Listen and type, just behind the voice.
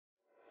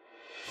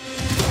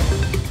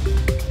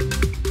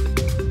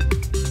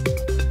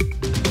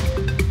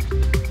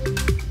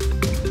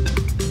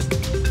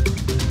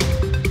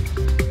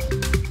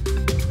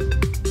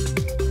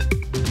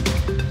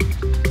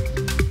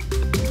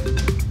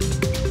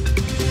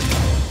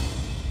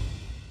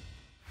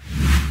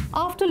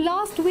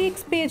last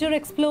week's pager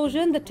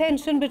explosion, the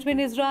tension between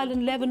Israel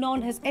and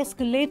Lebanon has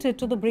escalated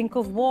to the brink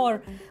of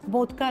war.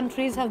 Both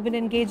countries have been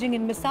engaging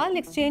in missile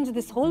exchange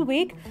this whole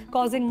week,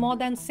 causing more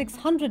than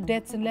 600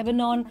 deaths in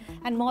Lebanon,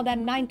 and more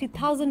than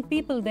 90,000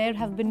 people there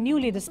have been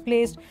newly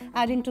displaced,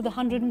 adding to the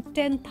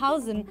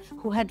 110,000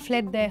 who had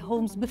fled their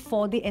homes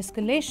before the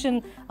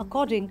escalation,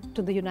 according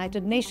to the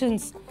United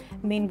Nations.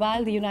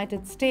 Meanwhile, the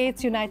United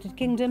States, United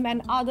Kingdom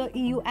and other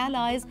EU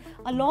allies,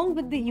 along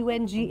with the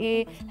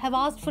UNGA, have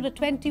asked for a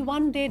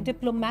 21-day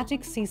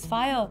diplomatic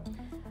ceasefire.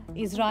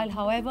 Israel,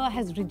 however,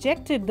 has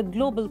rejected the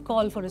global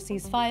call for a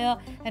ceasefire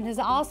and has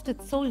asked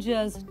its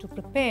soldiers to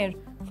prepare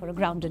for a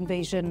ground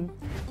invasion.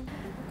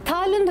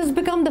 Thailand has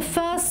become the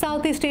first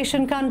Southeast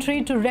Asian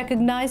country to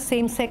recognize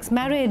same-sex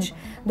marriage.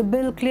 The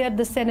bill cleared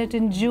the Senate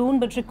in June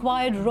but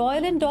required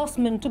royal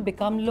endorsement to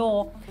become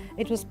law.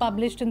 It was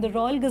published in the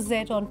Royal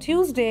Gazette on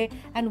Tuesday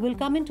and will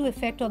come into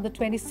effect on the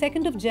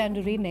 22nd of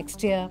January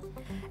next year.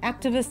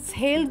 Activists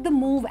hailed the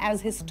move as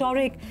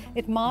historic.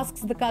 It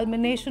masks the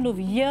culmination of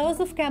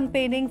years of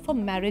campaigning for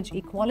marriage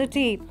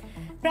equality.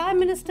 Prime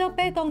Minister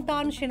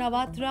Paetongtarn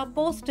Shinawatra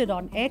posted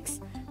on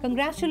X,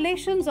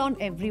 "Congratulations on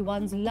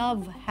everyone's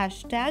love.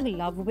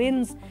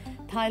 #LoveWins."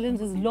 Thailand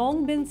has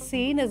long been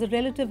seen as a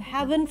relative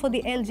haven for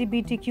the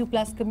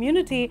LGBTQ+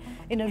 community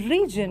in a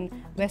region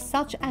where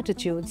such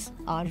attitudes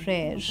are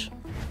rare.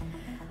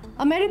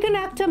 American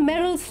actor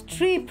Meryl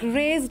Streep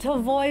raised her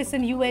voice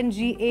in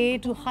UNGA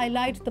to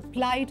highlight the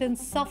plight and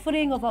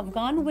suffering of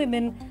Afghan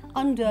women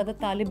under the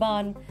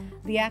Taliban.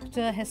 The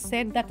actor has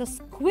said that a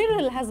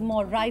squirrel has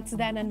more rights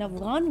than an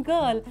Afghan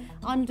girl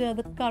under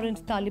the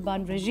current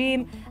Taliban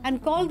regime,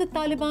 and called the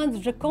Taliban's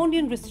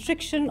draconian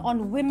restriction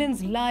on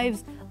women's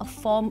lives a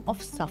form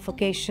of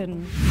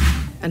suffocation.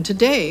 And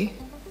today,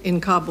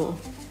 in Kabul,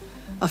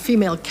 a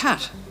female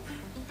cat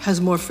has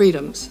more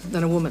freedoms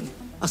than a woman.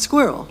 A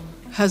squirrel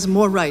has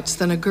more rights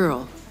than a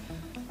girl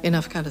in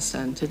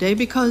Afghanistan today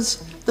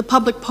because the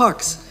public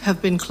parks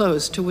have been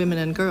closed to women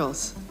and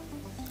girls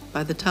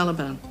by the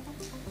Taliban.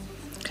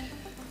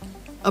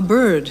 A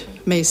bird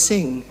may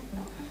sing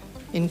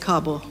in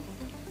Kabul,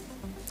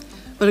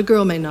 but a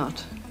girl may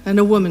not, and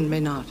a woman may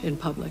not in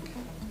public.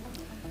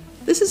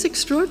 This is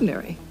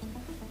extraordinary.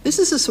 This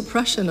is a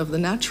suppression of the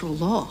natural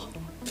law.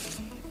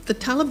 The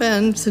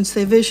Taliban, since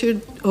they've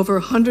issued over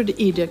 100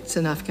 edicts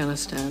in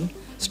Afghanistan,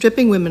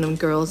 stripping women and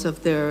girls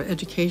of their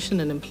education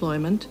and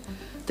employment,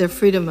 their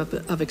freedom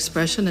of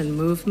expression and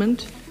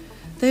movement,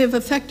 they have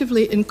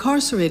effectively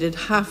incarcerated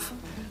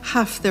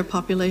half their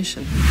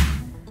population.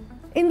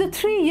 In the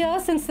 3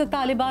 years since the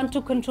Taliban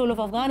took control of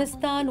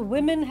Afghanistan,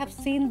 women have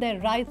seen their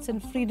rights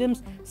and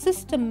freedoms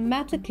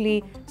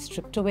systematically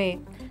stripped away.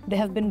 They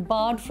have been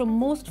barred from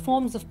most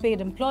forms of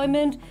paid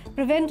employment,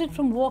 prevented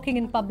from walking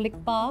in public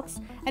parks,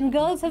 and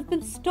girls have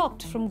been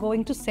stopped from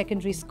going to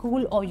secondary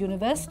school or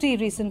university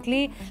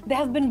recently. They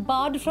have been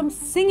barred from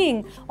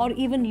singing or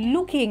even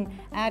looking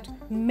at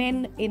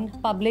men in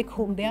public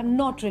whom they are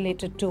not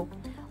related to.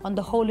 On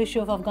the whole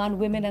issue of Afghan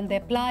women and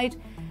their plight,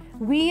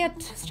 we at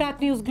Strat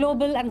News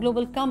Global and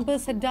Global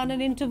Compass had done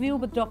an interview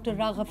with Dr.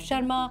 Raghav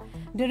Sharma,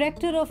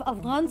 Director of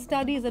Afghan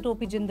Studies at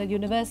OP Jindal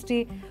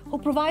University, who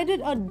provided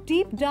a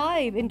deep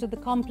dive into the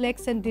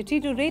complex and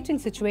deteriorating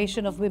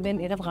situation of women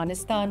in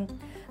Afghanistan.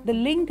 The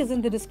link is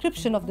in the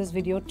description of this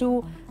video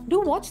too.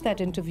 Do watch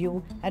that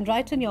interview and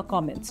write in your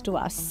comments to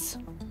us.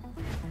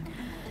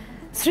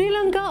 Sri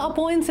Lanka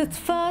appoints its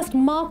first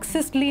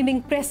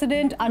Marxist-leaning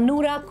president,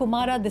 Anura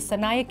Kumara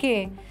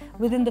Dissanayake.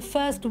 Within the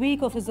first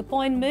week of his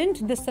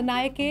appointment,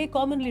 Dissanayake,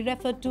 commonly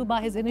referred to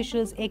by his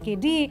initials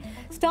AKD,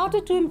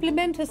 started to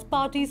implement his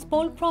party's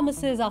poll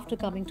promises after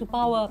coming to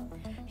power.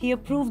 He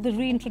approved the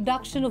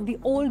reintroduction of the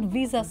old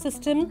visa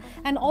system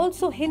and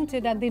also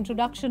hinted at the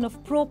introduction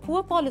of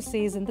pro-poor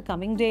policies in the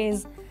coming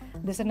days.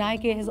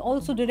 Dissanayake has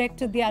also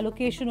directed the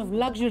allocation of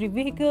luxury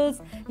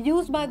vehicles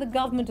used by the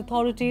government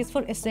authorities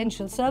for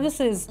essential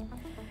services.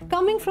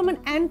 Coming from an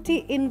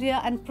anti-India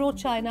and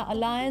pro-China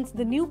alliance,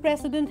 the new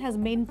president has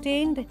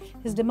maintained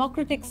his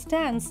democratic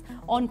stance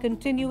on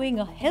continuing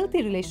a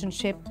healthy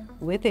relationship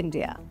with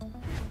India.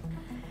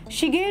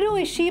 Shigeru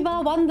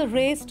Ishiba won the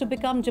race to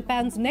become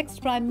Japan's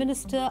next prime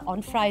minister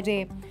on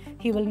Friday.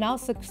 He will now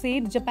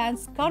succeed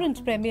Japan's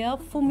current premier,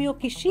 Fumio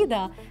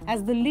Kishida,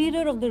 as the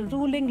leader of the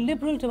ruling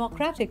Liberal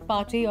Democratic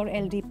Party, or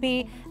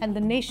LDP, and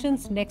the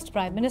nation's next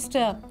prime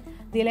minister.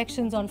 The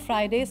elections on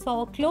Friday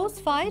saw a close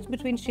fight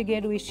between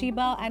Shigeru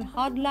Ishiba and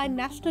hardline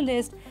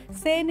nationalist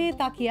Seine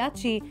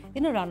Takeyachi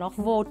in a runoff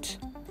vote.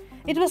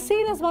 It was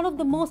seen as one of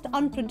the most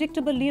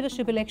unpredictable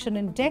leadership elections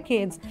in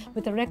decades,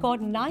 with a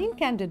record 9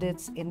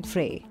 candidates in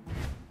fray.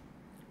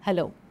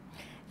 Hello.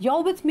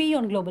 You're with me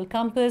on Global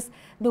Compass,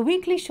 the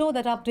weekly show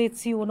that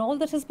updates you on all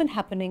that has been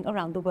happening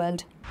around the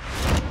world.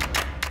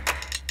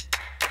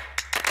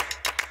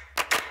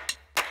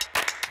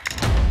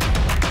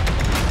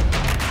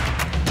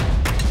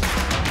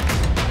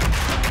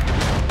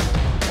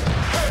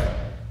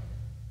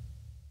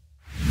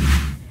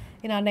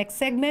 In our next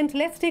segment,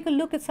 let's take a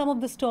look at some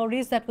of the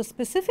stories that were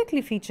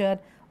specifically featured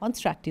on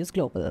Strat News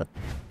Global.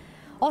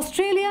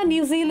 Australia,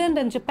 New Zealand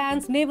and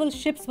Japan's naval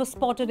ships were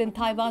spotted in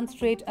Taiwan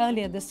Strait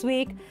earlier this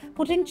week,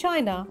 putting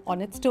China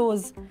on its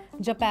toes.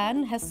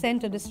 Japan has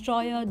sent a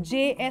destroyer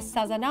JS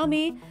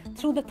Sazanami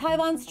through the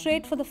Taiwan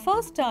Strait for the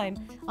first time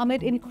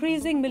amid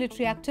increasing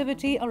military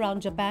activity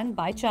around Japan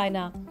by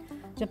China.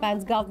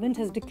 Japan's government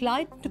has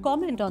declined to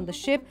comment on the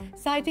ship,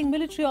 citing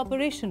military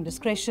operation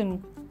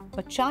discretion.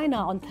 But China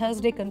on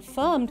Thursday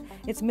confirmed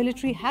its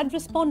military had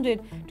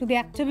responded to the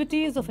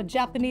activities of a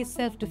Japanese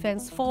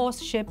self-defense force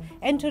ship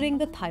entering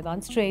the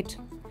Taiwan Strait.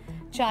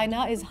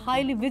 China is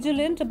highly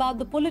vigilant about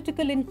the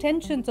political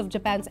intentions of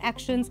Japan's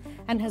actions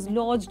and has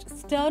lodged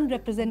stern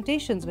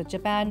representations with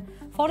Japan,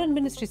 Foreign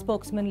Ministry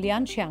spokesman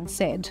Lian Qiang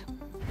said.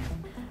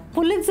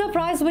 Pulitzer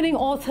Prize-winning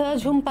author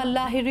Jhumpa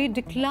Lahiri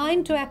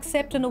declined to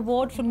accept an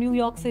award from New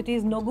York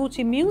City's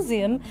Noguchi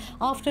Museum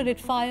after it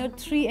fired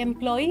 3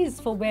 employees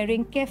for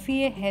wearing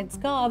keffiyeh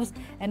headscarves,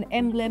 an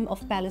emblem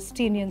of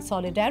Palestinian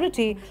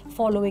solidarity,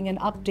 following an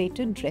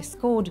updated dress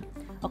code.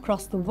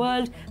 Across the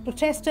world,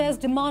 protesters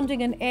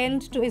demanding an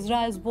end to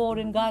Israel's war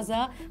in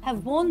Gaza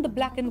have worn the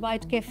black and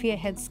white keffiyeh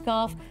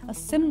headscarf, a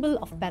symbol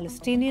of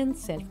Palestinian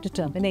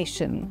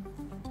self-determination.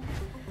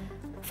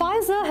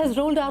 Pfizer has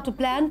rolled out a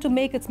plan to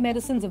make its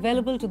medicines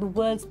available to the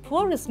world's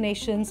poorest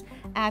nations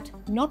at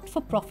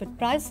not-for-profit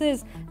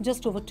prices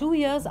just over 2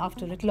 years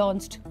after it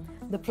launched.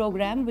 The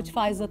program, which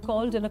Pfizer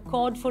called an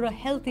Accord for a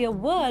Healthier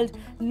World,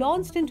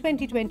 launched in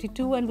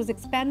 2022 and was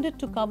expanded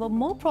to cover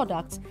more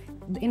products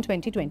in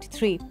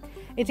 2023.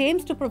 It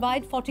aims to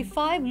provide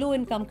 45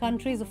 low-income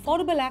countries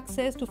affordable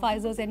access to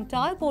Pfizer's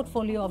entire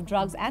portfolio of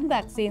drugs and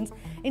vaccines,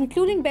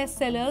 including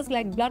bestsellers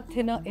like blood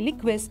thinner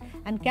Eliquis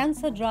and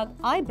cancer drug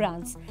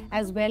Ibrance,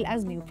 as well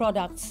as new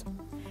products.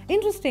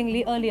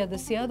 Interestingly, earlier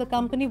this year, the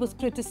company was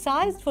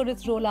criticized for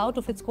its rollout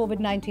of its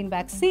COVID-19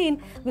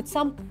 vaccine, with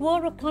some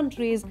poorer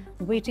countries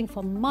waiting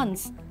for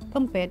months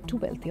compared to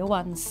wealthier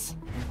ones.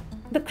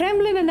 The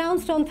Kremlin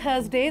announced on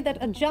Thursday that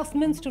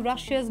adjustments to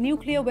Russia's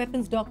nuclear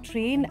weapons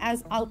doctrine,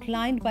 as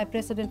outlined by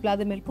President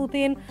Vladimir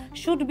Putin,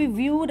 should be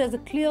viewed as a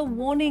clear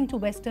warning to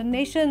Western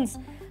nations.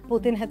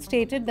 Putin had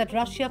stated that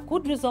Russia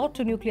could resort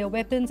to nuclear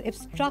weapons if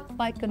struck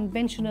by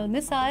conventional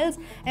missiles,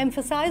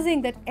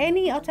 emphasizing that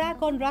any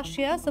attack on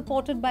Russia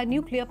supported by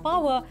nuclear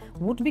power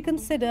would be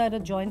considered a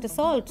joint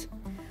assault.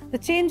 The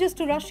changes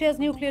to Russia's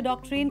nuclear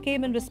doctrine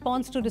came in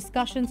response to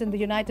discussions in the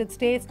United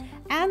States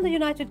and the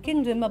United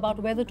Kingdom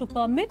about whether to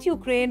permit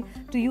Ukraine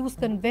to use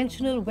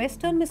conventional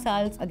Western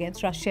missiles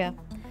against Russia.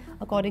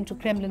 According to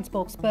Kremlin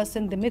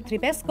spokesperson Dmitry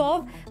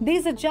Peskov,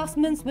 these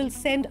adjustments will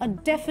send a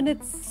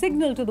definite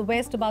signal to the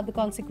West about the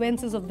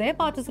consequences of their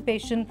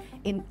participation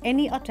in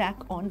any attack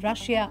on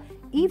Russia,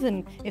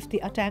 even if the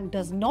attack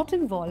does not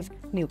involve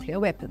nuclear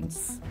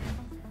weapons.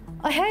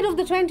 Ahead of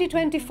the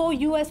 2024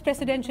 US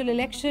presidential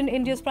election,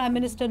 India's Prime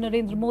Minister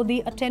Narendra Modi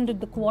attended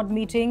the Quad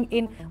meeting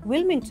in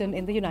Wilmington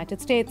in the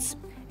United States.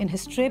 In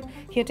his trip,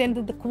 he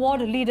attended the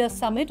Quad Leaders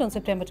Summit on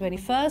September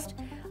 21st,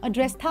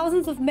 addressed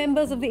thousands of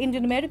members of the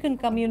Indian American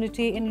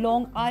community in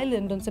Long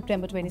Island on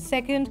September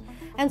 22nd,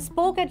 and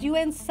spoke at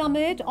UN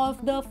Summit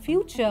of the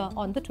Future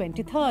on the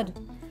 23rd.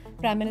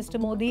 Prime Minister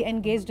Modi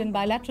engaged in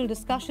bilateral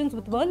discussions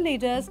with world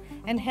leaders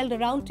and held a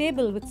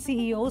roundtable with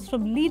CEOs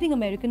from leading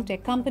American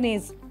tech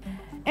companies.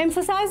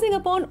 Emphasizing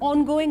upon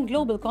ongoing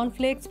global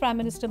conflicts, Prime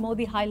Minister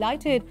Modi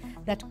highlighted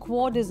that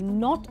Quad is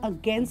not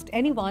against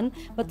anyone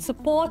but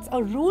supports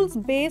a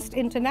rules-based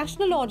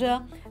international order,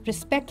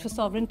 respect for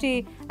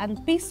sovereignty,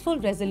 and peaceful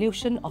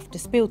resolution of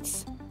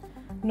disputes.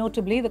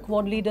 Notably, the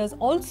Quad leaders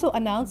also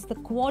announced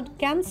the Quad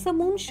Cancer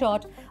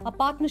Moonshot, a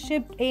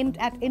partnership aimed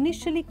at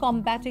initially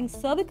combating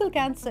cervical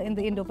cancer in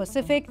the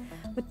Indo-Pacific,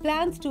 with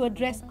plans to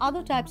address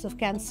other types of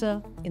cancer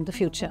in the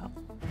future.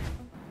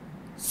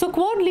 So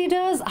Quad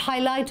leaders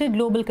highlighted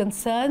global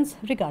concerns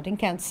regarding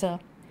cancer.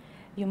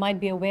 You might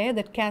be aware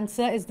that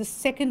cancer is the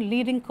second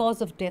leading cause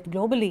of death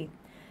globally.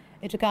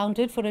 It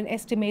accounted for an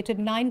estimated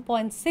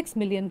 9.6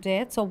 million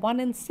deaths, or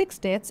 1 in 6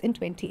 deaths in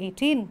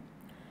 2018.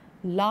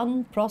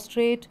 Lung,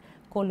 prostate,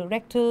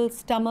 colorectal,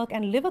 stomach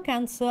and liver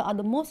cancer are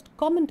the most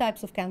common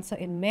types of cancer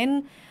in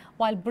men,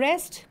 while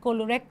breast,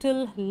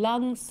 colorectal,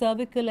 lung,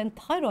 cervical and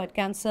thyroid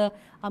cancer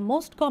are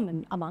most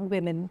common among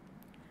women.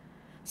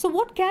 So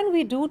what can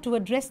we do to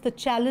address the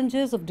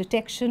challenges of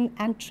detection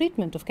and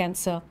treatment of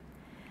cancer?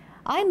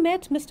 I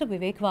met Mr.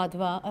 Vivek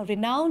Wadhwa, a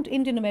renowned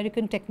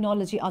Indian-American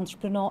technology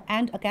entrepreneur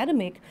and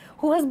academic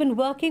who has been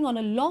working on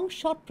a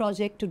long-shot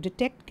project to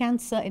detect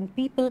cancer in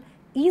people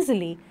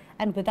easily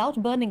and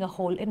without burning a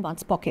hole in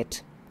one's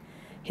pocket.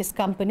 His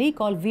company,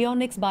 called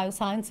Vionix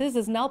Biosciences,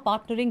 is now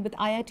partnering with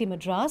IIT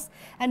Madras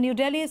and New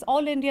Delhi's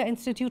All India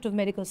Institute of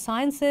Medical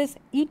Sciences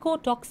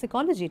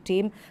eco-toxicology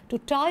team to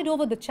tide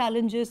over the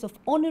challenges of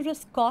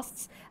onerous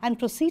costs and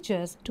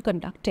procedures to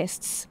conduct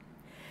tests.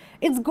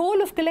 Its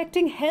goal of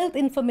collecting health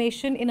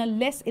information in a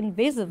less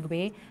invasive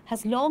way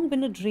has long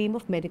been a dream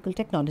of medical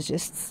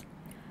technologists.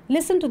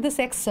 Listen to this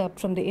excerpt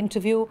from the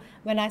interview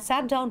when I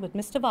sat down with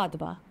Mr.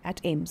 Wadhwa at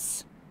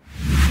AIIMS.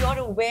 you're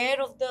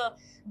aware of the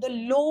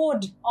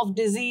load of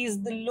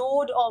disease, the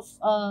load of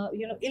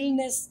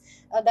illness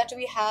that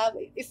we have.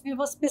 If we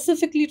were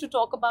specifically to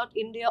talk about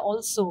India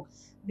also,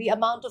 the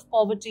amount of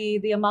poverty,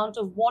 the amount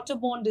of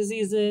waterborne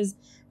diseases,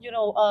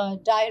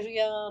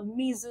 diarrhea,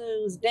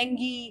 measles,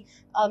 dengue,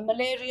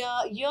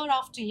 malaria, year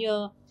after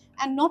year,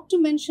 and not to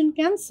mention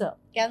cancer.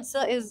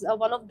 Cancer is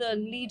one of the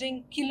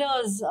leading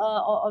killers,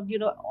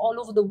 all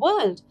over the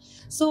world.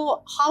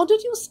 So how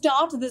did you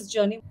start this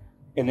journey?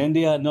 In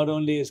India, not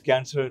only is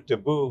cancer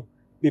taboo,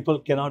 people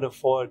cannot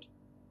afford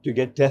to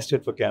get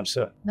tested for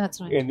cancer.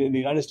 That's right. In the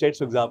United States,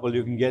 for example,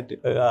 you can get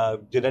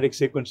genetic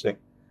sequencing,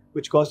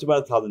 which costs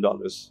about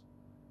 $1,000.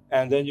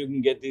 And then you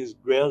can get these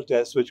Grail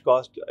tests, which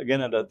cost,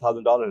 again, under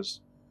 $1,000.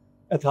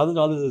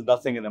 $1,000 is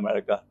nothing in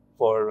America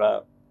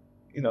for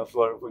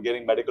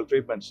getting medical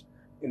treatments.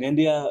 In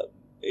India,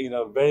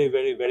 very,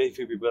 very, very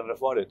few people can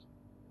afford it.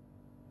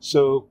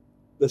 So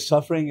the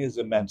suffering is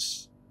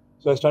immense.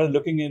 So I started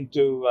looking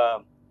into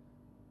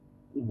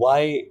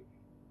why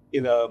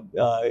there hasn't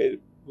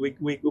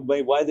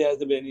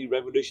been any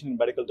revolution in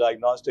medical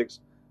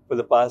diagnostics for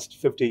the past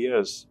 50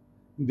 years.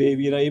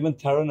 Even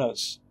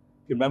Theranos,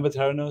 if you remember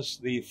Theranos,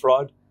 the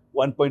fraud,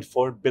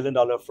 $1.4 billion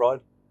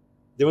fraud,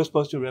 they were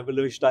supposed to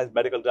revolutionize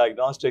medical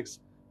diagnostics,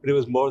 but it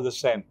was more of the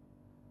same.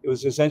 It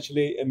was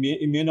essentially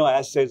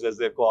immunoassays, as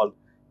they're called,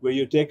 where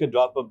you take a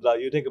drop of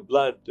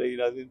blood,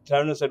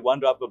 Theranos had 1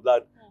 drop of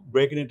blood,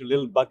 break it into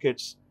little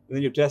buckets, and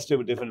then you test it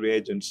with different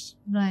reagents.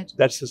 Right.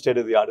 That's the state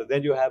of the art. And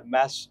then you have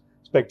mass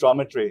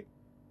spectrometry,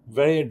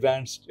 very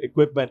advanced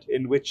equipment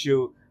in which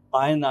you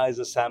ionize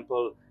a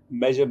sample,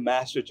 measure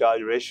mass to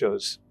charge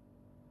ratios.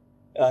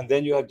 And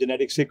then you have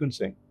genetic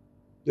sequencing.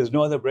 There's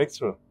no other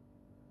breakthrough.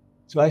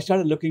 So I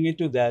started looking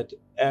into that,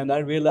 and I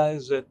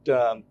realized that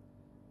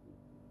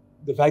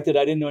the fact that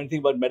I didn't know anything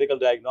about medical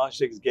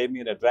diagnostics gave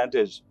me an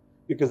advantage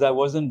because I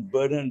wasn't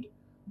burdened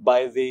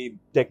by the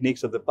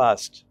techniques of the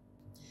past.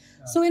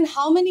 So in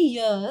how many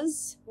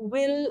years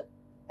will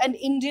an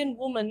Indian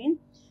woman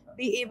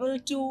be able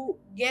to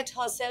get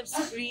herself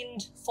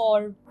screened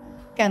for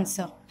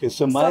cancer? Okay,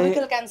 so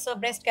cervical cancer,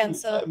 breast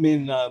cancer? I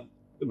mean,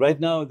 right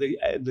now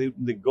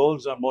the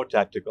goals are more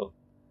tactical.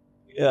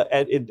 We're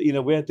at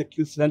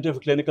the Center for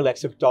Clinical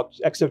Active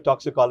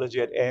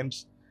Toxicology at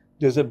AIIMS.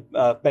 There's a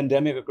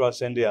pandemic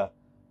across India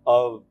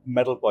of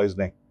metal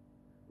poisoning.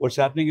 What's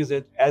happening is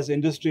that as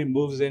industry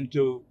moves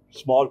into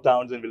small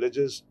towns and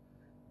villages,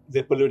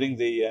 they're polluting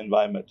the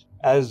environment.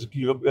 As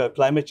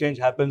climate change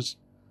happens,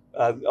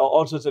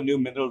 all sorts of new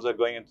minerals are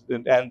going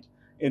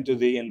into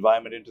the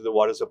environment, into the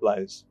water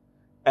supplies.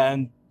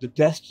 And the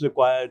tests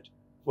required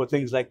for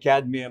things like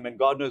cadmium and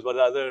God knows what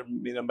other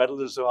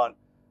metals and so on,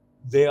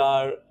 they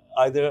are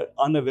either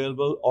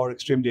unavailable or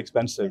extremely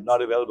expensive,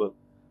 not available.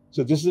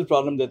 So this is a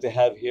problem that they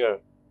have here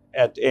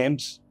at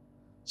AIIMS.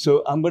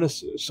 So I'm going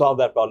to solve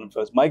that problem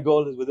first. My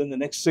goal is within the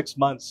next 6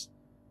 months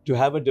to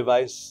have a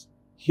device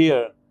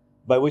here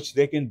by which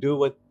they can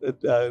do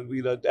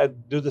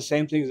do the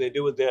same things they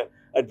do with their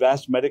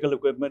advanced medical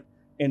equipment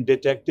in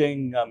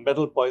detecting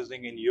metal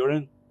poisoning in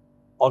urine,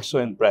 also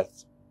in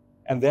breath.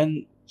 And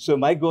then, so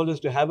my goal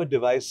is to have a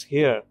device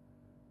here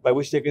by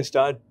which they can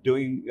start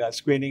doing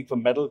screening for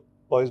metal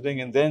poisoning,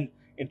 and then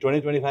in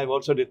 2025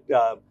 also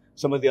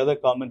some of the other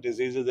common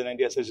diseases in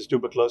India, such as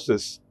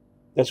tuberculosis.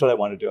 That's what I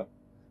want to do.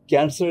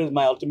 Cancer is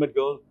my ultimate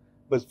goal,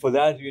 but for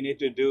that you need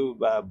to do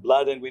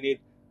blood, and we need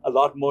a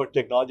lot more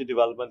technology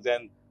development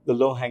than the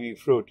low-hanging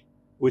fruit,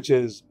 which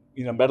is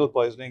metal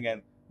poisoning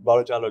and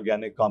volatile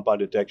organic compound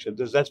detection.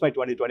 That's my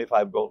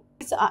 2025 goal.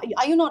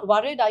 Are you not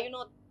worried? Are you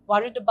not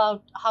worried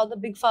about how the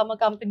big pharma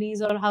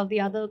companies or how the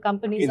other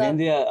companies in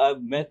India?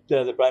 I've met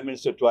the Prime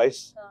Minister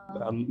twice.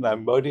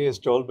 Modi has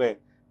told me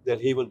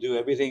that he will do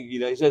everything.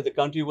 He said the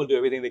country will do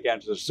everything they can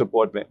to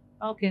support me.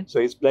 Okay.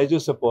 So he's pledged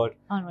his support.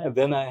 All right. And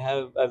then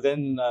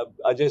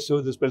Ajay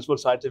Sood, this principal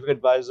scientific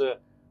advisor,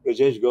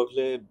 Rajesh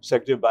Gokhale,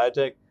 Secretary of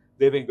Biotech,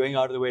 they've been going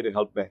out of the way to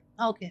help me.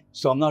 Okay.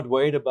 So I'm not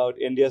worried about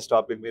India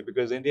stopping me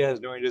because India has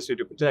no industry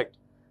to protect.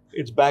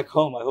 It's back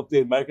home. I hope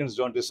the Americans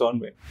don't disown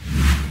me.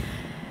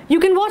 You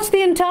can watch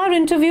the entire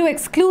interview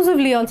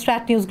exclusively on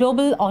Strat News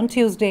Global on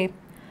Tuesday.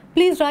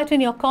 Please write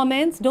in your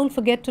comments. Don't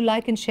forget to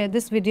like and share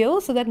this video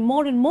so that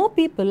more and more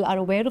people are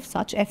aware of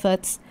such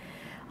efforts.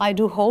 I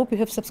do hope you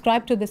have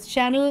subscribed to this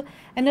channel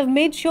and have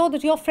made sure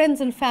that your friends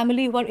and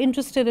family who are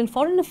interested in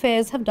foreign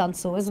affairs have done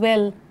so as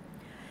well.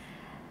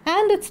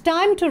 And it's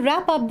time to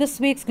wrap up this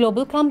week's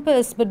Global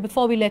Compass. But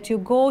before we let you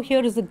go,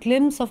 here is a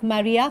glimpse of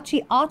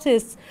mariachi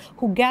artists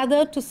who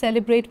gathered to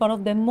celebrate one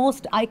of their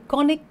most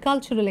iconic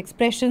cultural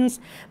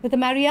expressions with a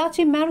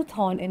mariachi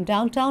marathon in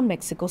downtown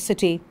Mexico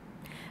City.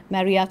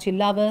 Mariachi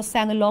lovers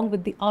sang along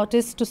with the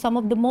artists to some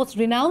of the most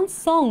renowned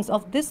songs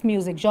of this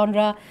music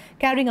genre,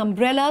 carrying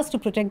umbrellas to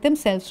protect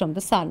themselves from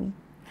the sun.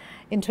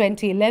 In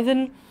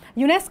 2011,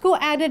 UNESCO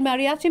added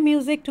mariachi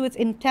music to its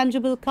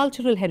intangible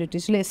cultural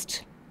heritage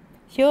list.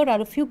 Here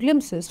are a few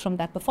glimpses from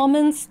that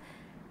performance.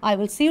 I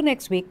will see you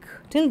next week.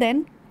 Till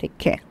then, take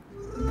care.